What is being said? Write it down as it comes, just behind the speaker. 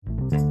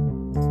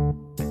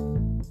Welcome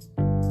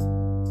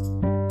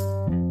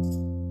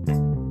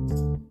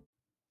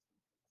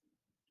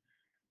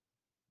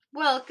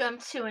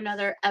to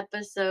another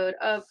episode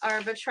of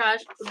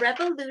Arbitrage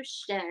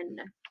Revolution.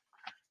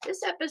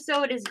 This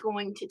episode is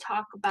going to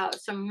talk about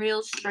some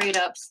real straight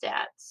up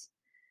stats.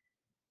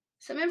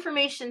 Some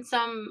information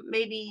some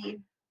maybe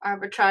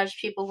arbitrage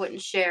people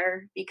wouldn't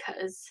share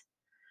because,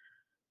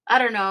 I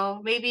don't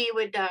know, maybe it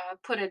would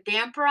put a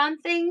damper on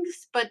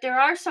things, but there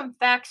are some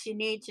facts you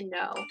need to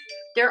know.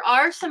 There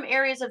are some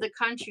areas of the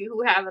country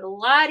who have it a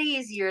lot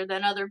easier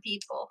than other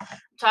people. I'm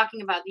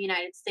talking about the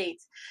United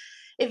States.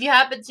 If you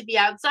happen to be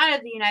outside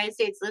of the United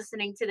States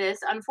listening to this,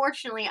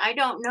 unfortunately, I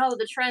don't know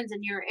the trends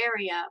in your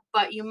area,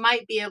 but you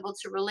might be able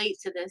to relate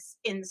to this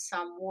in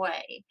some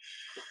way.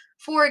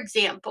 For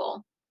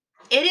example,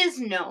 it is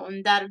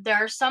known that there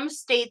are some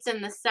states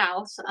in the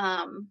South,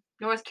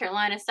 North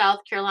Carolina, South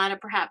Carolina,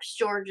 perhaps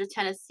Georgia,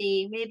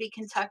 Tennessee, maybe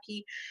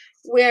Kentucky,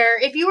 where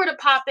if you were to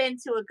pop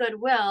into a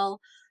Goodwill,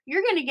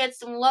 you're going to get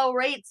some low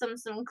rates on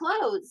some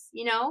clothes.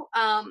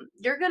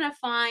 You're going to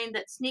find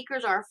that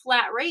sneakers are a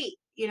flat rate.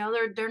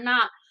 They're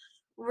not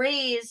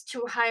raised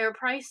to higher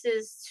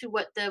prices to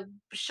what the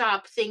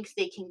shop thinks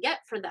they can get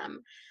for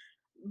them.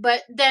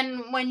 But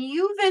then when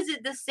you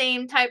visit the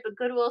same type of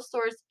Goodwill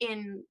stores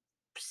in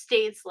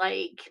states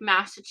like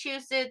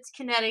Massachusetts,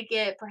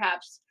 Connecticut,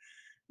 perhaps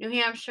New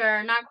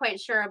Hampshire, not quite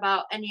sure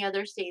about any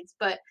other states,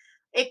 but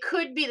it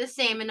could be the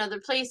same in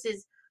other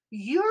places.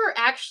 You're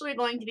actually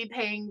going to be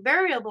paying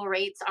variable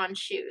rates on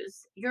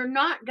shoes. You're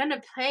not going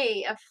to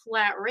pay a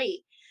flat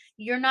rate.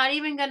 You're not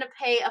even going to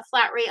pay a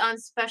flat rate on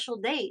special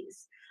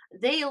days.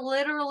 They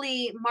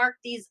literally mark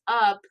these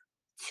up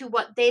to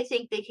what they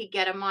think they could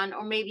get them on,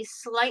 or maybe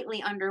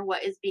slightly under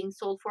what is being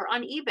sold for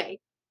on eBay.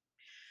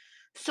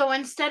 So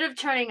instead of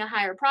turning a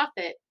higher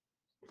profit,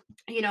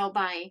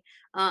 by,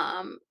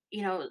 um,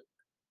 you know,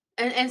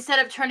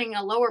 instead of turning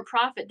a lower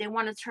profit, they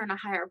want to turn a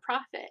higher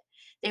profit.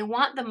 They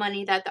want the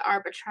money that the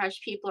arbitrage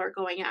people are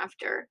going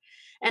after.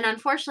 And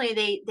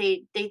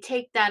unfortunately they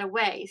take that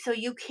away. So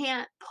you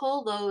can't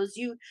pull those.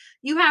 You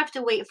have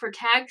to wait for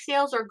tag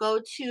sales or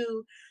go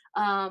to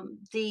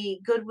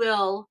the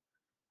Goodwill,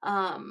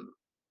 um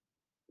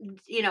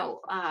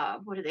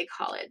what do they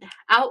call it?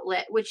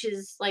 Outlet, which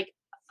is like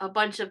a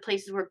bunch of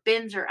places where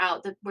bins are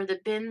out, where the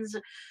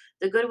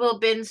Goodwill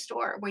bin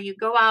store, where you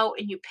go out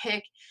and you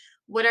pick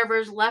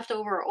whatever's left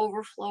over or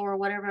overflow or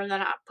whatever they're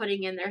not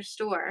putting in their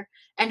store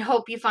and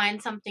hope you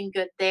find something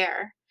good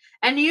there.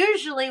 And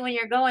usually when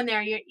you're going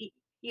there, you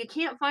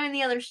can't find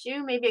the other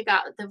shoe. Maybe it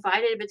got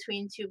divided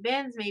between two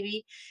bins.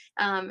 Maybe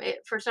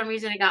for some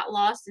reason it got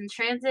lost in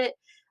transit.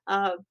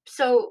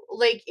 So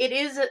like it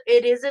is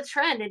a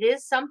trend. It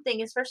is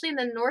something, especially in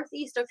the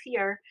northeast of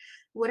here.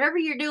 Whatever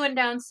you're doing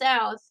down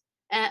south,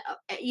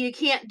 you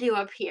can't do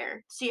up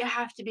here. So you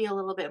have to be a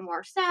little bit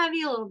more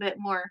savvy, a little bit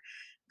more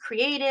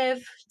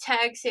creative,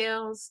 tag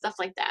sales, stuff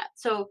like that.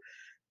 So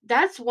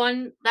that's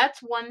one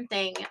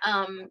thing.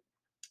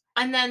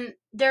 And then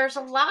there's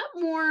a lot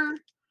more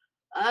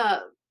uh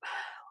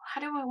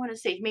how do I want to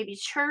say, maybe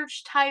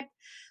church type,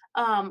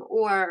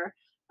 or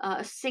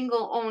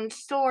single owned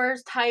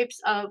stores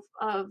types of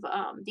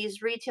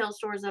these retail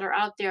stores that are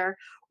out there,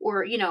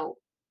 or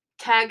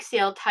tag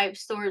sale type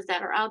stores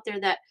that are out there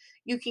that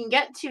you can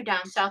get to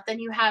down south than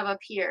you have up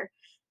here,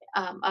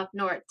 up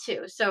north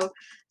too. So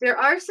there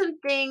are some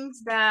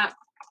things that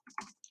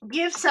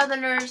give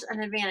southerners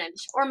an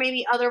advantage, or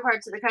maybe other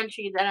parts of the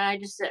country that I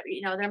just said,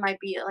 there might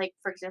be, like,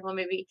 for example,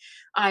 maybe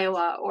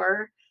Iowa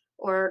or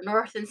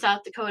North and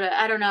South Dakota.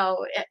 I don't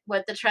know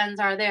what the trends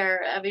are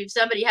there. I mean, if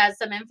somebody has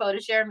some info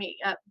to share me,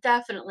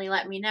 definitely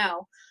let me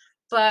know.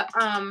 But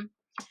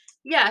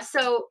yeah,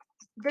 so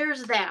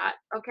there's that.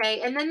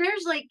 Okay, and then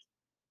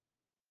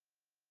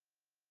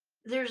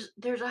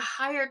there's a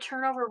higher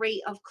turnover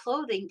rate of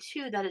clothing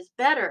too that is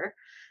better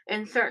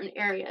in certain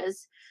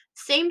areas.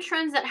 Same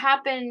trends that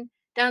happen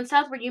down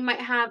south, where you might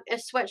have a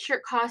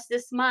sweatshirt cost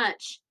this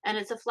much and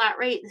it's a flat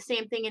rate. The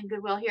same thing in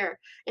Goodwill here.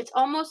 It's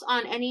almost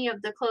on any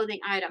of the clothing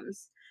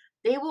items.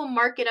 They will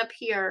mark it up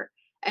here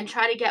and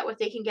try to get what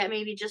they can get,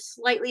 maybe just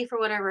slightly for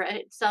whatever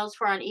it sells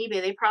for on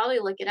eBay. They probably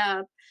look it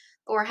up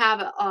or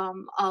have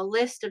a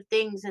list of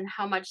things and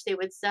how much they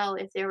would sell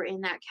if they were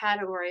in that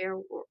category,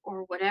 or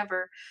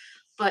whatever.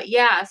 But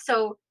yeah,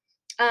 so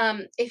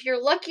if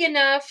you're lucky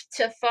enough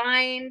to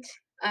find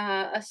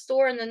a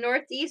store in the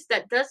Northeast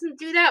that doesn't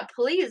do that,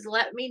 please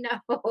let me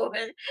know.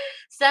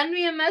 Send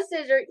me a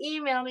message or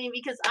email me,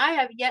 because I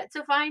have yet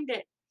to find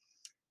it.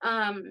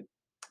 Um,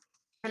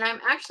 and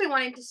I'm actually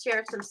wanting to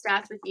share some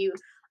stats with you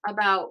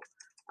about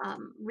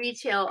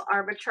retail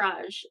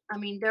arbitrage. I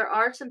mean, there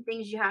are some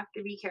things you have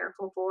to be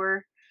careful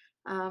for.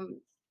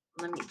 Um,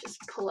 Let me just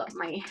pull up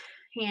my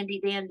handy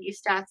dandy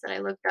stats that I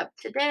looked up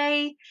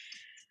today.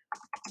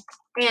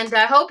 And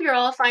I hope you're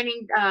all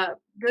finding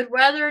good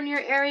weather in your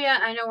area.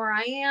 I know where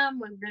I am.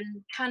 We've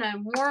been kind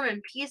of warm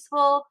and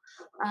peaceful.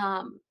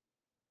 Um,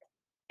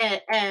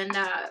 and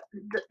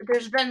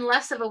there's been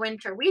less of a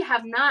winter. We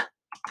have not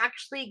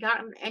actually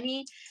gotten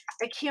any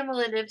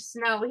accumulative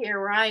snow here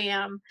where I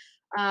am.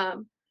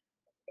 um,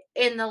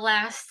 in the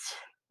last,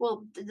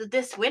 well,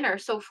 this winter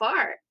so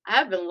far.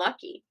 I've been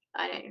lucky.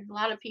 A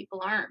lot of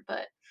people aren't,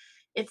 but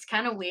it's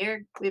kind of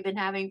weird. We've been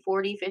having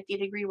 40,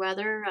 50-degree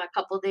weather. A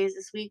couple of days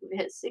this week we've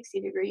hit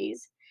 60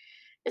 degrees.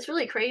 It's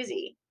really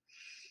crazy.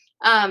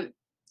 Um,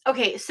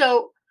 okay,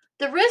 so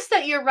the risk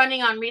that you're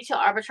running on retail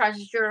arbitrage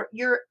is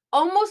you're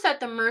almost at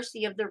the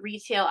mercy of the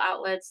retail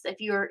outlets if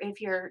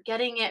you're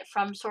getting it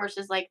from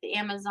sources like the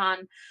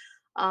Amazon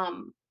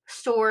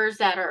stores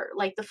that are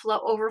like the flow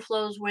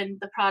overflows when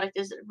the product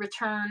is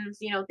returns,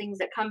 things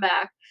that come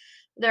back.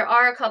 There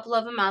are a couple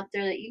of them out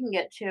there that you can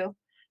get to.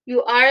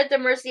 You are at the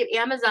mercy of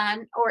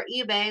Amazon or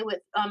eBay. With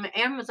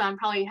Amazon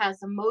probably has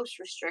the most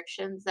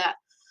restrictions that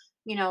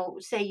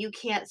say you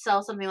can't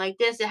sell something like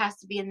this. It has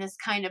to be in this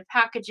kind of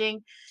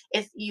packaging.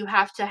 If you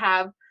have to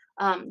have,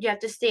 you have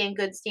to stay in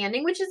good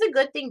standing, which is a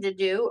good thing to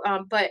do.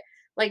 But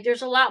like,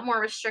 there's a lot more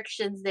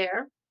restrictions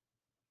there.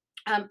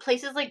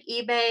 Places like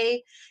eBay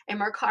and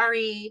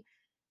Mercari,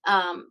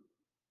 um,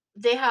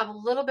 they have a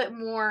little bit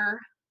more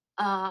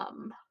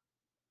um,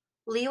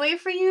 leeway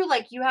for you.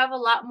 Like, you have a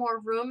lot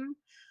more room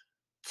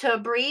to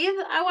breathe,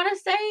 I want to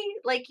say.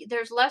 Like,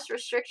 there's less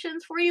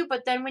restrictions for you.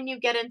 But then when you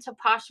get into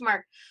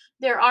Poshmark,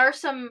 there are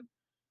some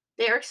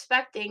they're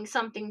expecting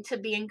something to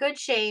be in good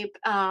shape.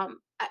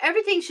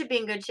 Everything should be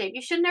in good shape.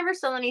 You should never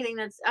sell anything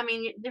that's, I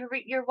mean,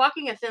 you're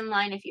walking a thin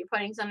line if you're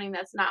putting something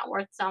that's not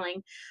worth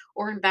selling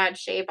or in bad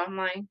shape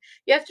online.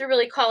 You have to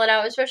really call it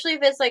out, especially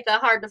if it's like a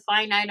hard to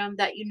find item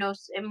that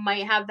it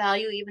might have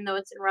value even though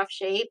it's in rough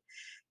shape.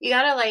 You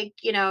gotta, like,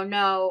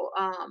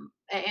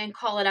 and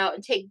call it out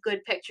and take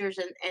good pictures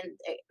and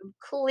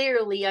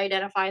clearly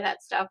identify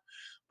that stuff.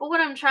 But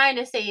what I'm trying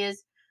to say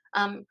is,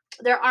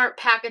 there aren't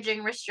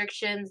packaging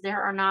restrictions.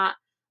 There are not,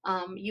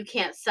 you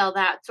can't sell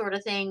that sort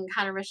of thing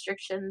kind of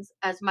restrictions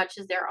as much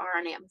as there are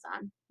on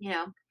Amazon.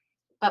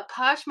 But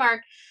Poshmark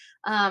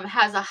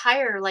has a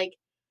higher, like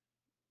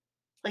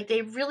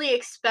they really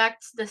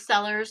expect the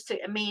sellers to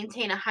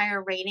maintain a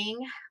higher rating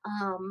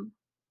um,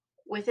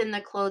 within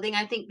the clothing.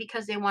 I think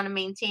because they want to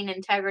maintain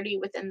integrity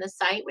within the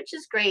site, which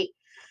is great.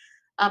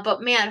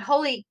 But man,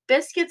 holy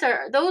biscuits,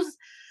 are those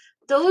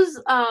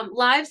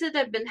lives that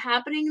have been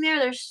happening there.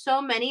 There's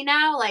so many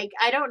now. Like,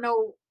 I don't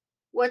know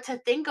what to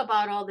think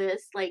about all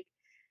this. Like,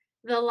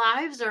 the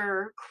lives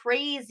are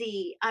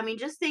crazy. I mean,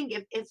 just think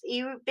if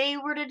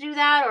eBay were to do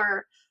that,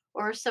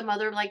 or some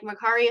other like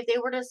Macari, if they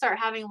were to start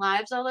having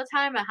lives all the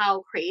time, and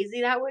how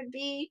crazy that would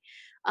be.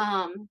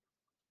 Um,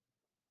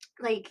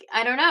 like,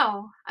 I don't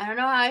know how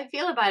I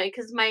feel about it,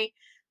 because my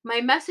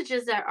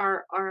messages that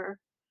are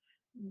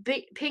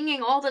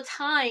pinging all the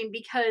time,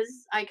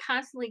 because I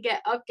constantly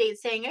get updates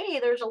saying, "Hey,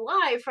 there's a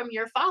live from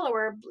your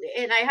follower,"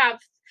 and I have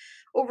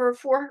over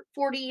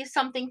 40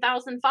 something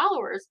thousand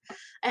followers.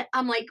 And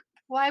I'm like,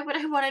 why would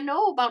I want to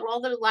know about all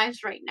their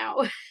lives right now?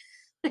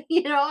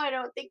 I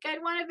don't think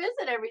I'd want to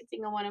visit every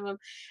single one of them.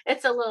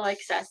 It's a little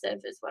excessive,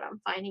 is what I'm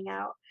finding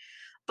out.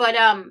 But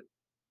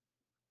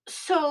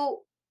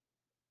so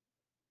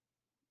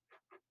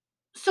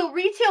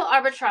retail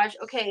arbitrage,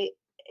 okay.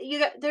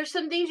 There's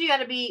some things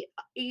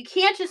you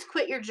can't just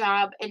quit your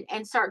job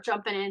and start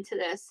jumping into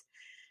this.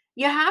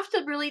 You have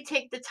to really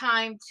take the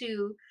time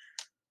to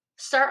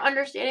start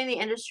understanding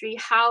the industry,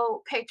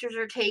 how pictures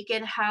are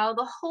taken, how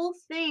the whole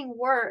thing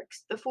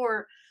works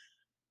before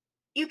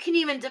you can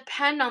even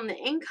depend on the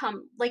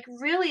income. Like,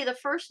 really, the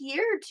first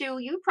year or two,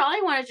 you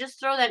probably want to just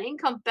throw that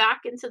income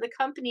back into the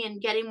company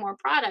and getting more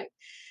product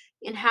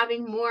and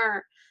having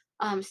more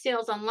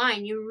sales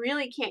online. You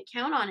really can't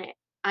count on it.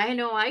 I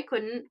know I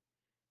couldn't.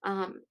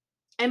 Um,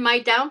 and my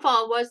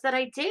downfall was that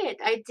I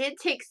did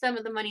take some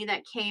of the money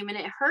that came, and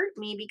it hurt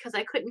me because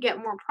I couldn't get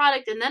more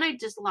product, and then I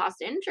just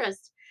lost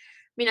interest.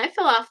 I mean, I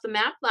fell off the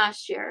map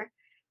last year.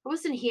 I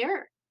wasn't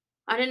here.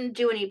 I didn't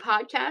do any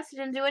podcasts. I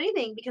didn't do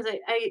anything because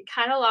I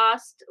kind of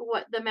lost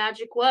what the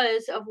magic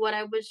was of what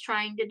I was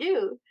trying to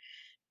do.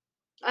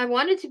 I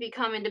wanted to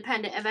become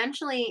independent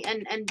eventually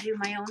and do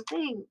my own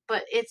thing,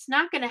 but it's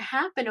not going to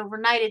happen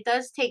overnight. It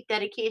does take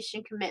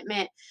dedication,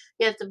 commitment.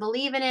 You have to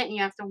believe in it, and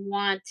you have to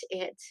want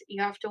it.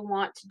 You have to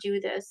want to do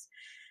this.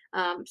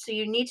 So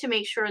you need to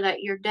make sure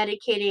that you're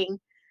dedicating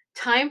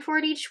time for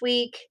it each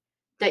week,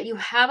 that you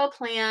have a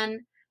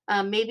plan,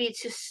 maybe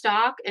to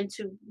stock and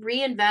to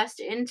reinvest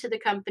into the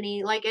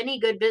company like any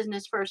good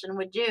business person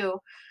would do.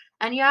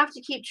 And you have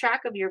to keep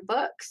track of your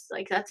books.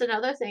 Like, that's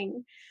another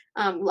thing.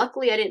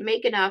 Luckily, I didn't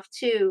make enough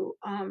to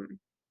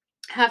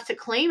have to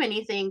claim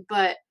anything,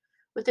 but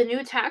with the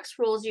new tax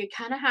rules, you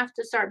kind of have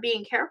to start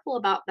being careful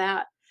about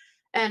that,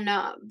 and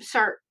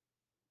start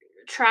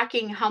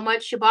tracking how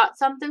much you bought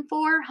something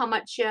for, how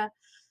much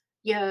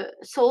you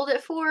sold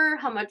it for,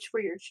 how much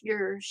for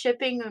your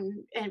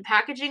shipping and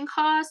packaging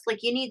costs.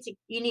 Like, you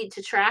need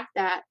to track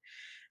that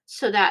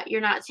so that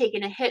you're not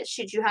taking a hit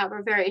should you have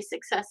a very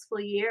successful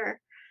year.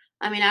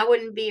 I mean, I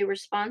wouldn't be a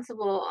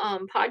responsible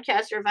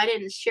podcaster if I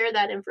didn't share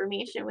that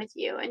information with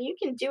you. And you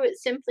can do it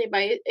simply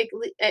by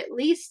at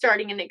least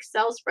starting an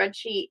Excel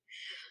spreadsheet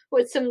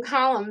with some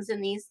columns in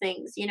these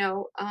things.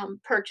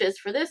 Purchase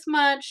for this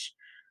much,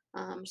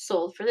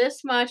 sold for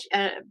this much.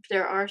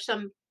 There are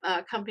some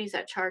companies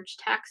that charge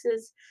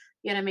taxes.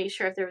 You gotta make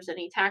sure if there was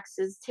any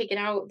taxes taken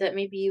out that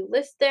maybe you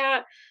list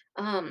that.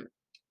 Um,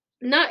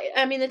 not,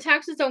 I mean, the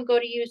taxes don't go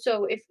to you,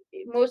 so if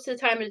most of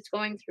the time it's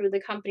going through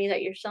the company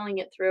that you're selling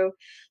it through.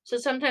 So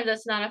sometimes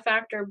that's not a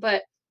factor,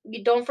 but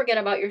you don't forget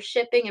about your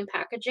shipping and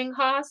packaging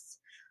costs.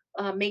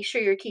 Make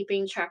sure you're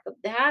keeping track of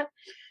that.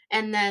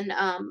 And then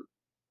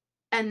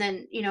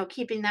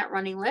keeping that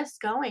running list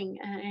going.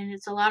 And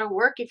it's a lot of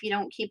work if you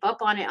don't keep up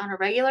on it on a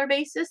regular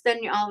basis, then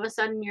all of a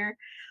sudden you're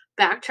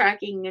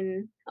backtracking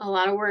and a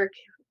lot of work.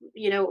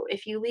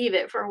 If you leave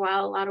it for a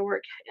while, a lot of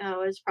work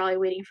is probably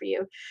waiting for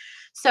you.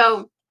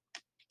 So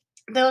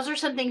those are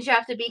some things you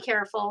have to be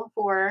careful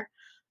for.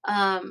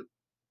 Um,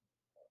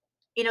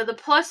 the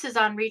pluses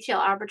on retail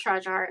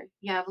arbitrage are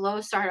you have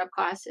low startup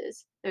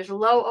costs. There's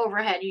low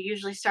overhead. You're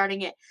usually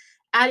starting it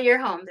out of your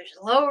home. There's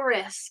low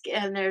risk,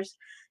 and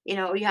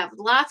you have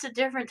lots of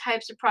different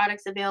types of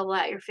products available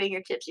at your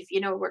fingertips if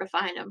you know where to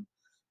find them.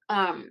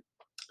 Um,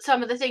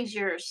 some of the things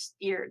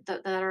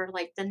that are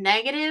like the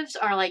negatives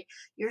are like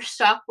you're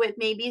stuck with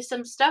maybe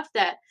some stuff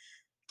that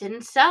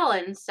didn't sell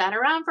and sat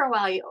around for a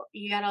while.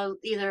 You gotta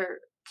either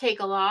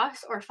take a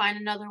loss or find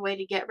another way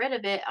to get rid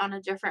of it on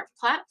a different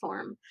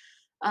platform.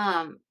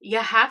 You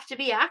have to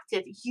be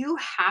active. You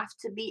have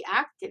to be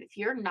active. If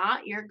you're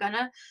not, you're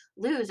gonna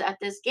lose at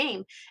this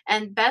game.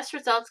 And best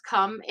results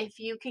come if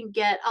you can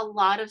get a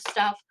lot of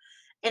stuff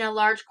in a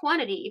large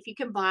quantity, if you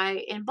can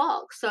buy in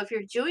bulk. So if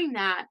you're doing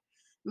that,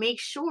 make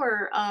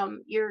sure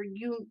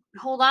you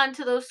hold on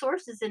to those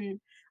sources. And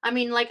I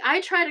mean, like,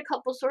 I tried a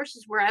couple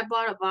sources where I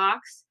bought a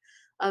box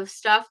of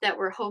stuff that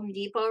were Home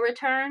Depot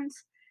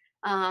returns,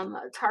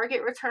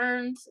 Target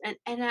returns, and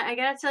I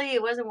gotta tell you,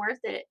 it wasn't worth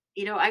it.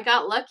 I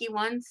got lucky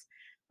once.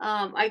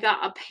 I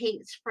got a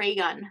paint spray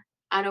gun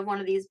out of one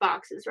of these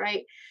boxes,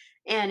 right?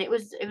 And it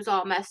was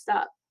all messed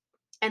up,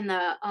 and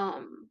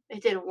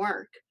it didn't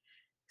work.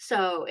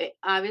 So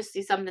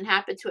obviously something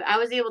happened to it. I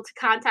was able to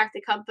contact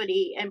the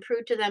company and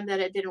prove to them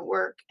that it didn't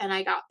work, and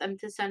I got them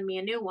to send me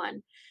a new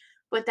one.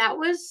 But that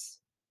was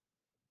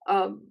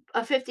a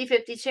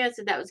 50-50 chance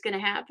that that was going to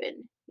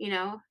happen.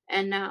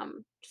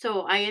 And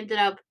so I ended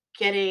up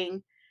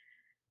getting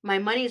my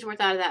money's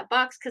worth out of that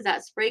box because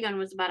that spray gun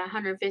was about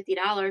 $150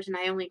 and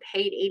I only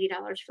paid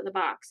 $80 for the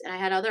box. And I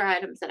had other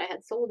items that I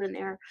had sold in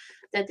there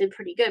that did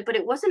pretty good, but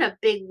it wasn't a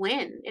big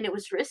win and it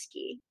was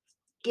risky.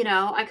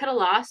 I could have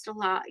lost a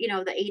lot, the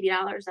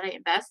 $80 that I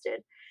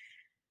invested.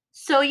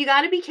 So you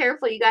got to be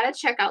careful. You got to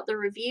check out the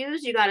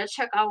reviews. You got to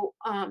check out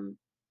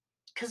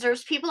because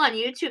there's people on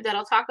YouTube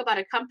that'll talk about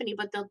a company,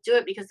 but they'll do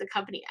it because the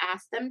company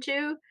asked them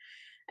to,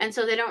 and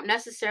so they don't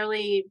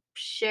necessarily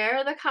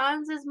share the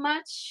cons as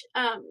much.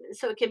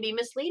 So it can be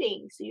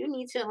misleading. So you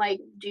need to like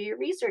do your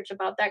research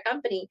about that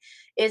company.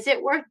 Is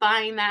it worth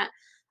buying that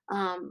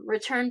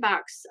return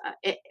box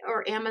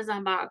or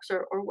Amazon box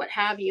or what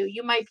have you?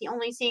 You might be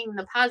only seeing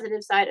the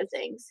positive side of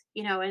things,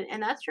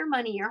 and that's your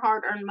money, your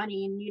hard earned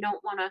money, and you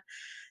don't want to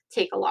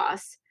take a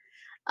loss.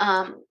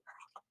 Um,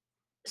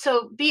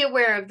 so be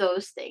aware of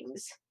those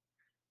things.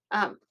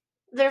 Um,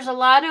 there's a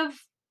lot of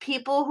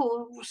people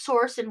who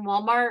source in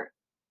Walmart,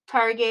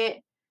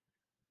 Target,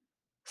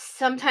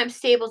 sometimes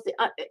Staples,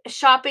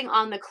 shopping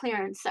on the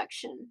clearance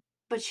section.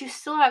 But you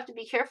still have to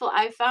be careful.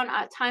 I found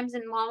at times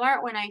in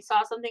Walmart when I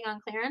saw something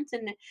on clearance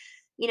and it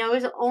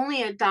was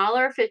only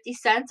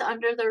 $1.50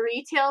 under the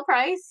retail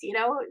price.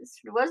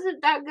 It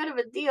wasn't that good of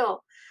a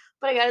deal.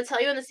 But I got to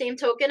tell you, in the same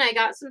token, I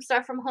got some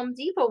stuff from Home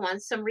Depot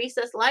once, some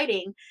recessed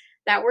lighting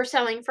that were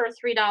selling for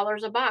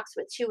 $3 a box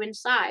with two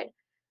inside.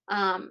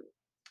 Um,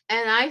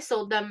 and I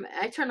sold them.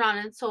 I turned around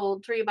and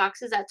sold three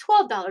boxes at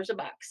 $12 a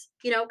box.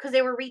 Because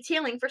they were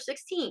retailing for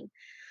 16.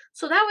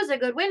 So that was a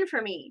good win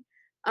for me.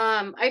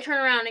 I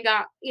turned around and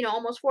got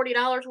almost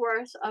 $40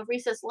 worth of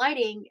recessed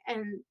lighting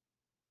and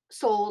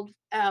sold,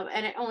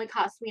 and it only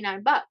cost me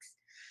 $9.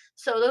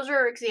 So those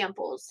are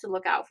examples to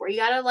look out for. You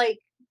gotta like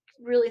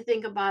really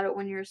think about it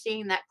when you're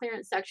seeing that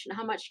clearance section.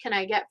 How much can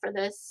I get for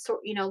this? So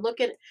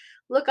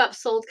look up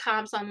sold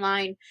comps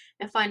online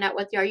and find out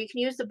what they are. You can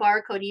use the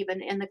barcode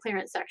even in the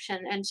clearance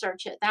section and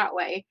search it that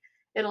way.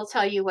 It'll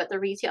tell you what the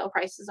retail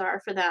prices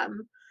are for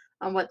them,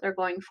 on what they're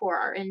going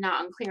for, and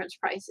not on clearance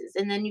prices.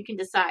 And then you can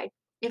decide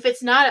if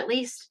it's not at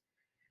least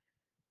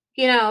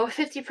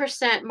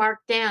 50%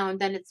 marked down,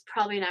 then it's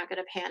probably not going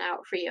to pan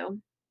out for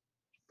you.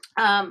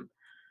 Um,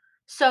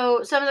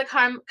 so some of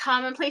the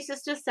common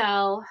places to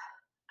sell,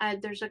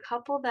 there's a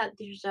couple that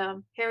there's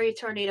Harry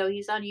Tornado.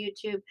 He's on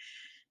YouTube.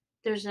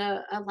 There's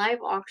a live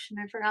auction.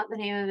 I forgot the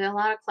name of it. A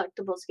lot of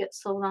collectibles get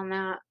sold on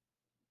that.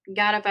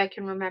 God, if I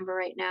can remember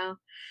right now.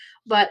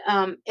 But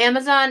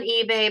Amazon,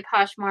 eBay,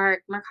 Poshmark,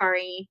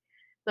 Mercari,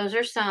 those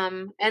are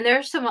some. And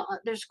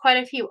there's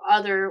quite a few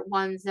other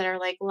ones that are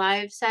like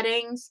live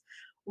settings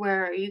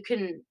where you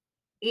can,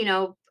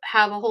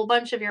 have a whole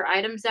bunch of your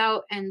items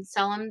out and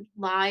sell them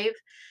live.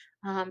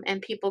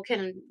 And people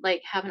can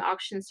like have an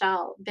auction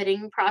style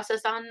bidding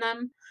process on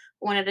them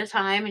one at a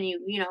time. And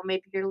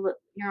maybe you're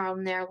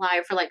on there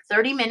live for like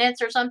 30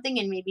 minutes or something.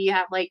 And maybe you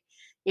have like,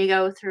 you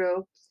go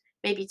through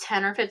maybe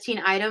 10 or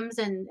 15 items,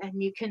 and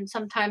you can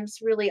sometimes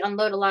really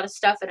unload a lot of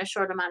stuff in a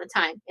short amount of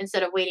time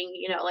instead of waiting,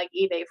 like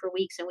eBay for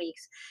weeks and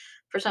weeks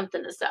for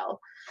something to sell.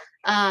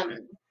 Um,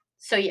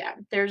 so yeah,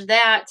 there's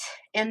that.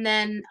 And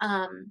then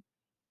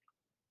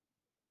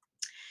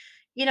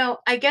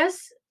I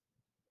guess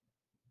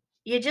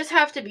you just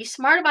have to be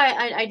smart about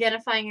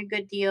identifying a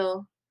good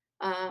deal,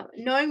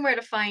 knowing where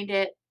to find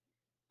it,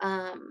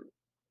 um,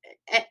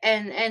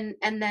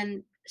 and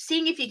then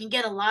seeing if you can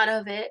get a lot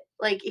of it.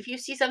 Like if you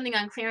see something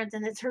on clearance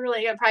and it's a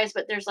really good price,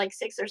 but there's like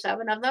 6 or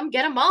 7 of them,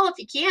 get them all if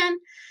you can.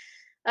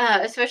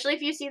 Especially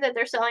if you see that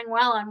they're selling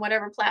well on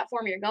whatever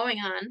platform you're going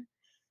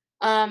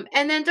on.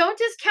 And then don't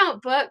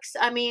discount books.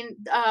 I mean,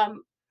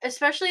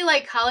 especially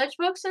like college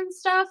books and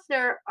stuff.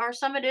 There are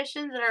some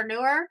editions that are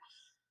newer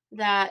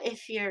that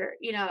if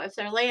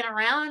they're laying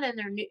around and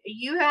they're new,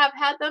 you have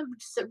had them,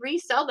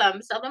 resell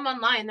them, sell them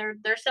online.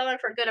 They're selling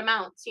for good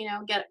amounts.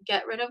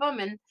 Get rid of them,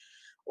 and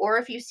or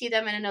if you see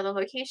them in another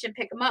location,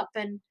 pick them up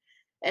and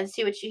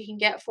see what you can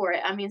get for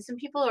it. I mean, some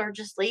people are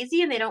just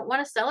lazy and they don't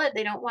want to sell it.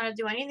 They don't want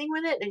to do anything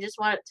with it. They just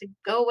want it to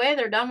go away.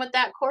 They're done with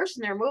that course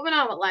and they're moving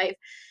on with life.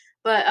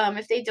 But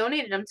if they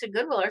donated them to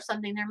Goodwill or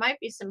something, there might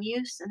be some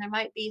use and there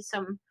might be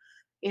some,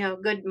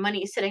 good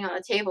money sitting on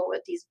the table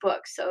with these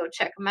books. So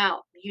check them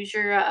out. Use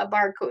your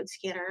barcode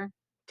scanner.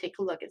 Take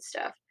a look at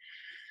stuff.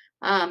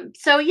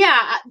 So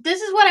yeah,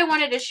 this is what I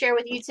wanted to share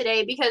with you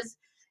today because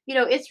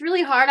it's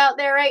really hard out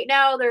there right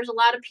now. There's a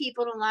lot of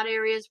people in a lot of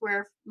areas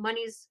where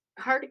money's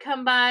hard to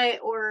come by,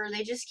 or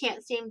they just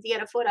can't seem to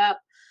get a foot up.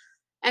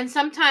 And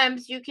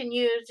sometimes you can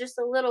use just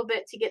a little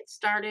bit to get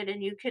started,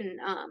 and you can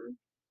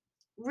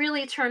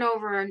really turn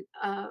over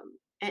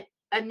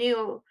a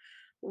new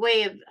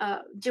way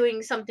of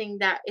doing something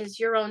that is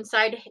your own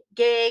side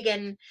gig,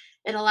 and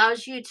it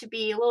allows you to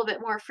be a little bit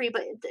more free.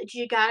 But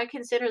you got to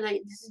consider that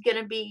it's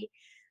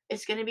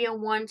going to be a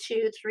 1,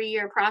 2, 3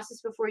 year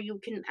process before you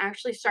can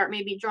actually start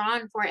maybe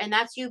drawing for it, and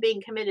that's you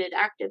being committed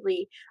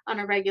actively on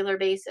a regular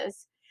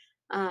basis.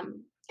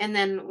 And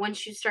then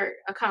once you start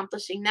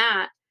accomplishing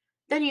that,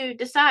 then you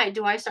decide,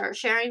 do I start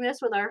sharing this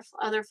with our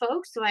other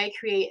folks? Do I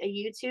create a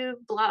YouTube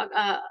blog,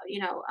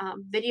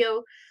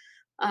 video,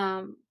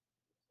 um,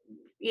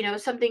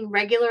 something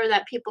regular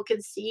that people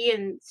can see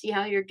and see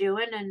how you're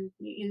doing, and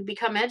you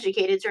become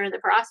educated during the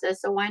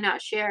process. So why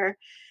not share?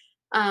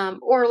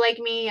 Or like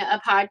me, a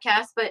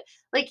podcast, but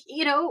like,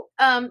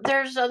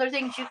 there's other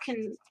things you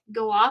can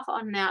go off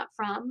on that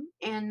from.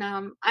 And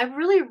I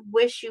really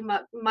wish you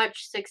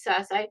much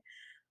success.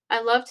 I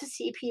love to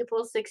see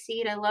people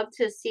succeed. I love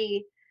to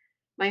see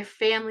my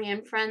family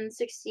and friends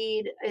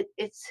succeed.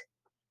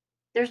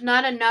 There's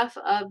not enough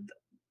of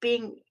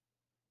being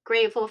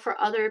grateful for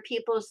other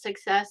people's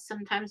success.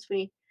 Sometimes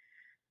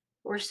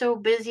we're so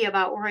busy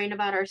about worrying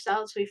about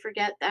ourselves, we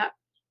forget that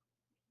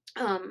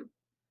um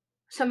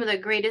some of the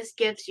greatest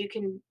gifts you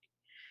can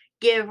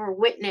give or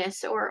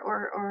witness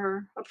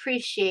or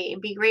appreciate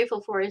and be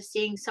grateful for is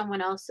seeing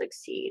someone else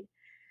succeed.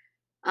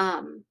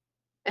 Um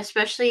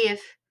Especially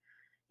if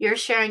you're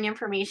sharing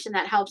information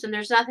that helps, and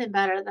there's nothing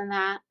better than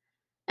that.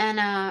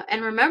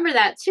 And remember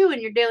that too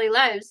in your daily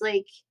lives.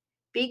 Like,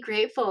 be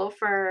grateful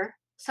for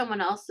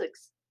someone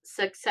else's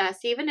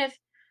success, even if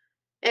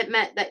it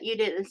meant that you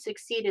didn't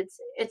succeed.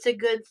 It's a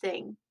good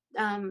thing.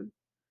 Um,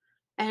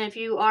 and if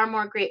you are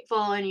more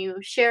grateful and you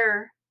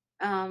share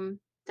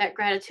that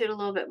gratitude a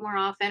little bit more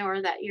often,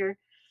 or that you're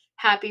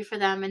happy for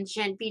them and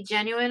be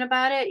genuine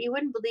about it, you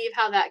wouldn't believe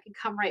how that could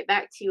come right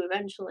back to you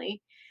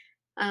eventually.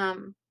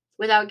 Um,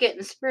 Without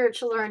getting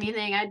spiritual or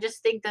anything, I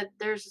just think that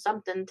there's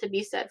something to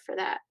be said for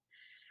that.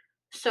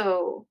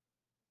 So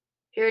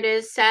here it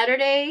is,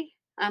 Saturday.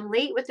 I'm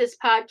late with this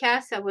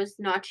podcast. I was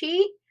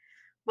naughty,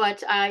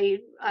 but I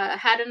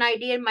had an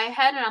idea in my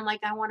head, and I'm like,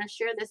 I want to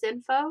share this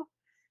info.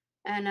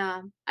 And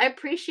I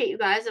appreciate you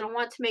guys. I don't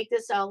want to make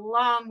this a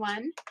long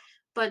one,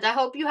 but I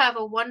hope you have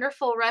a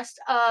wonderful rest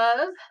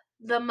of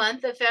the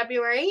month of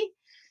February.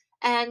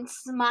 And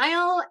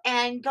smile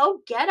and go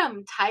get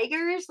them,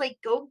 tigers. Like,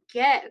 go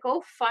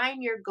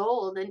find your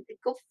gold, and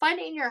go find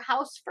it in your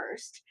house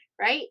first,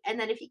 right? And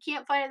then if you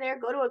can't find it there,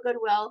 go to a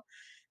Goodwill.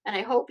 And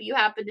I hope you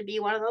happen to be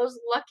one of those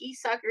lucky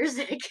suckers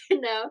that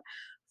can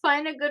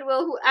find a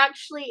Goodwill who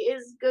actually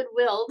is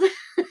good-willed,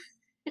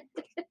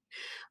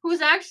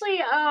 who's actually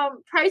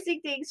pricing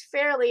things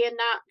fairly and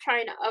not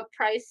trying to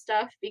upprice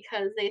stuff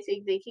because they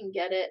think they can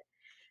get it.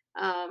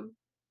 Um,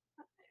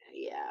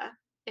 yeah.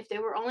 If they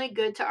were only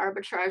good to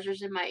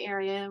arbitrageurs in my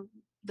area,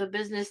 the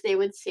business they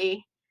would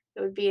see,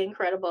 it would be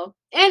incredible.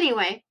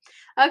 Anyway,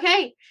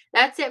 okay,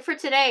 that's it for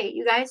today.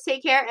 You guys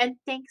take care, and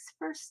thanks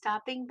for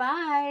stopping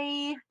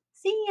by.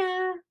 See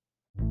ya.